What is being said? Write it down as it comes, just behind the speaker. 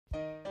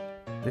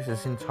This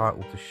is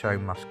entitled The Show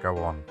Must Go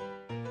On.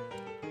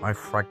 I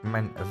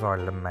fragment as I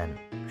lament,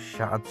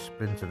 shattered,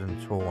 splintered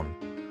and torn.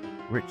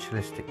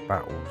 Ritualistic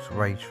battles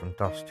rage from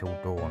dusk till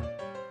dawn.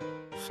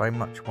 So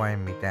much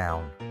weighing me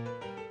down.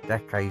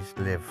 Decades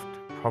lived,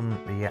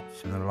 prominently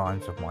etched in the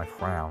lines of my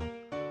frown.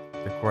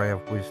 The grey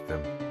of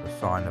wisdom, the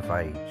sign of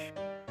age,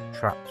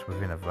 trapped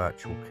within a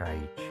virtual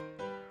cage.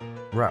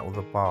 Rattle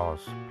the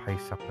bars,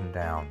 pace up and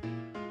down.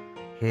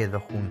 Hear the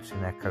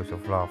haunting echoes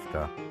of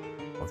laughter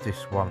of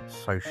this once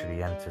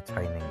socially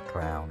entertaining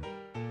clown.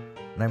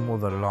 No more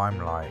the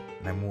limelight,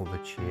 no more the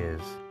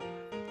cheers,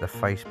 the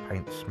face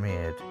paint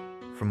smeared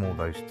from all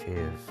those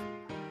tears.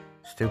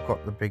 Still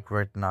got the big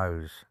red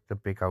nose, the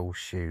big old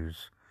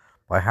shoes,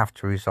 but I have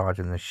to reside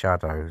in the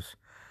shadows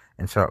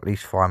until I at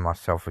least find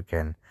myself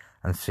again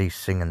and cease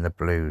singing the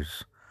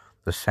blues,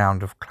 the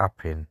sound of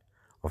clapping,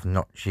 of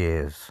not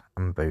jeers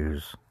and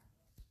boos.